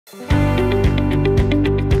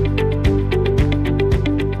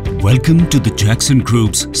Welcome to the Jakson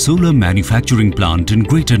Group's solar manufacturing plant in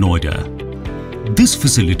Greater Noida. This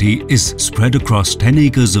facility is spread across 10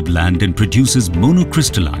 acres of land and produces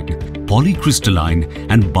monocrystalline, polycrystalline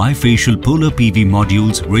and bifacial polar PV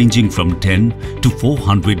modules ranging from 10 to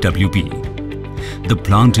 400 WP. The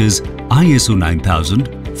plant is ISO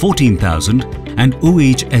 9000, 14000 and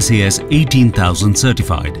OHSAS 18000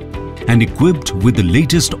 certified and equipped with the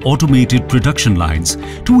latest automated production lines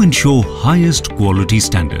to ensure highest quality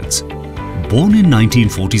standards. Born in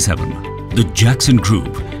 1947, the Jakson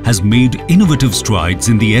Group has made innovative strides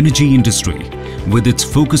in the energy industry with its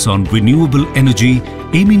focus on renewable energy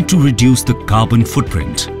aiming to reduce the carbon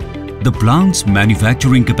footprint. The plant's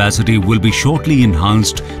manufacturing capacity will be shortly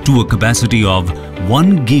enhanced to a capacity of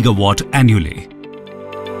 1 gigawatt annually.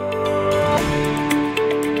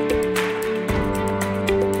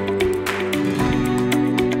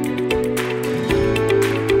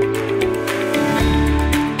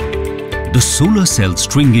 The solar cell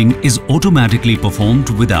stringing is automatically performed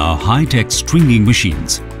with our high-tech stringing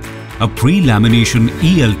machines. A pre-lamination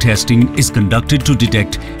EL testing is conducted to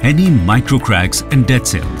detect any microcracks and dead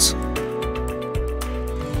cells.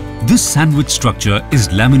 This sandwich structure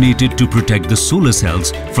is laminated to protect the solar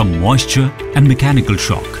cells from moisture and mechanical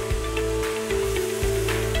shock.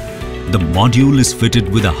 The module is fitted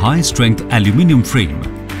with a high-strength aluminium frame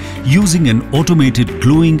using an automated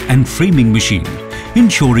gluing and framing machine,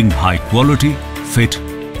 ensuring high quality, fit,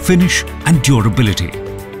 finish and durability.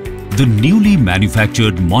 The newly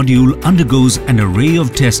manufactured module undergoes an array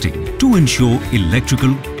of testing to ensure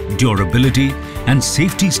electrical, durability and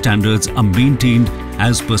safety standards are maintained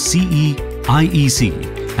as per CE,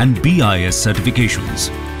 IEC and BIS certifications.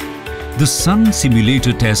 The Sun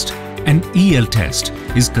Simulator Test and EL test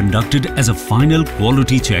is conducted as a final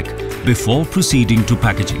quality check before proceeding to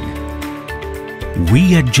packaging.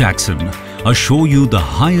 We at Jakson assure you the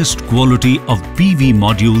highest quality of PV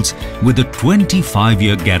modules with a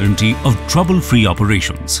 25-year guarantee of trouble-free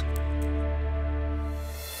operations.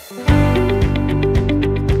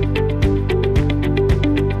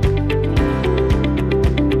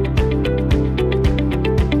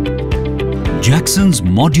 Jakson's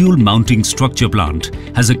module mounting structure plant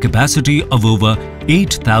has a capacity of over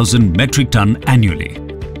 8,000 metric ton annually.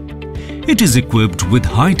 It is equipped with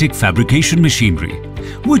high-tech fabrication machinery,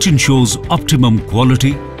 which ensures optimum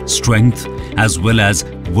quality, strength, as well as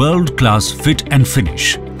world-class fit and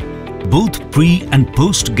finish. Both pre- and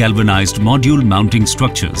post-galvanized module mounting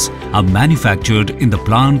structures are manufactured in the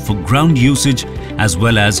plant for ground usage as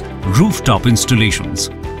well as rooftop installations.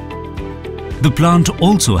 The plant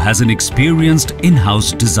also has an experienced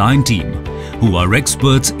in-house design team who are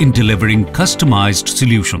experts in delivering customized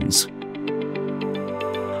solutions.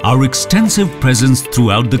 Our extensive presence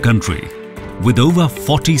throughout the country, with over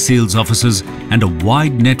 40 sales offices and a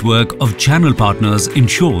wide network of channel partners,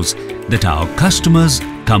 ensures that our customers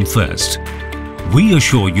come first. We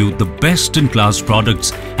assure you the best-in-class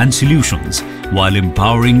products and solutions while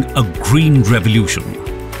empowering a green revolution.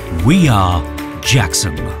 We are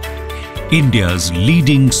Jakson, India's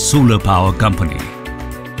leading solar power company.